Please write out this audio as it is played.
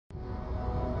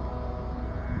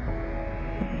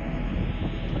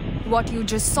What you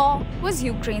just saw was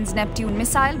Ukraine's Neptune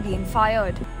missile being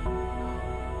fired.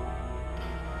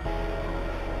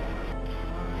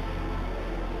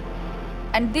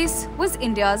 And this was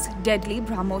India's deadly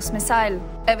BrahMos missile.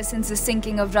 Ever since the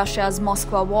sinking of Russia's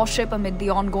Moskva warship amid the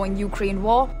ongoing Ukraine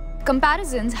war,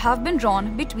 comparisons have been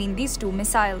drawn between these two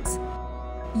missiles.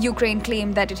 Ukraine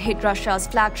claimed that it hit Russia's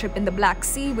flagship in the Black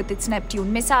Sea with its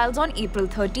Neptune missiles on April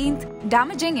 13th,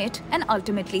 damaging it and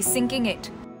ultimately sinking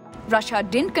it. Russia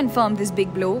didn't confirm this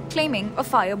big blow, claiming a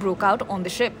fire broke out on the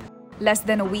ship. Less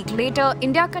than a week later,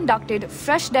 India conducted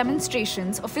fresh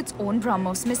demonstrations of its own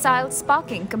BrahMos missile,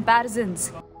 sparking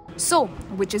comparisons. So,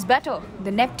 which is better,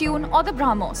 the Neptune or the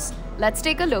BrahMos? Let's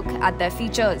take a look at their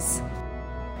features.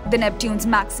 The Neptune's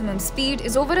maximum speed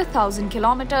is over 1,000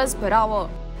 kilometers per hour.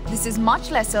 This is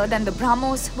much lesser than the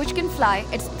BrahMos, which can fly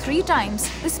at 3 times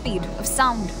the speed of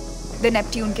sound. The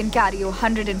Neptune can carry a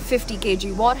 150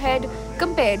 kg warhead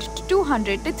compared to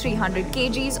 200 to 300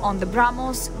 kgs on the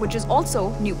BrahMos, which is also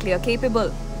nuclear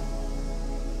capable.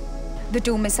 The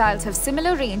two missiles have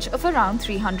similar range of around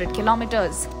 300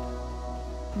 kilometers.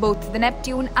 Both the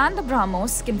Neptune and the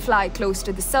BrahMos can fly close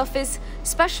to the surface,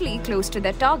 especially close to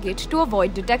their target, to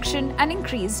avoid detection and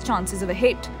increase chances of a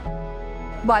hit.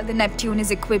 While the Neptune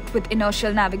is equipped with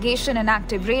inertial navigation and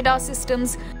active radar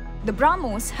systems, the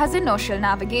BrahMos has inertial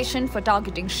navigation for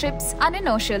targeting ships and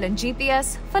inertial and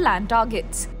GPS for land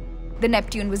targets. The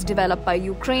Neptune was developed by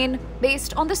Ukraine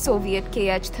based on the Soviet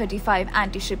Kh-35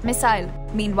 anti-ship missile.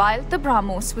 Meanwhile, the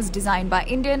BrahMos was designed by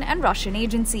Indian and Russian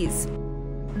agencies.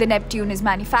 The Neptune is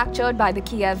manufactured by the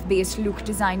Kiev-based Luke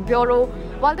Design Bureau,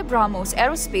 while the BrahMos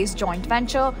Aerospace joint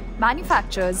venture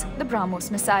manufactures the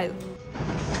BrahMos missile.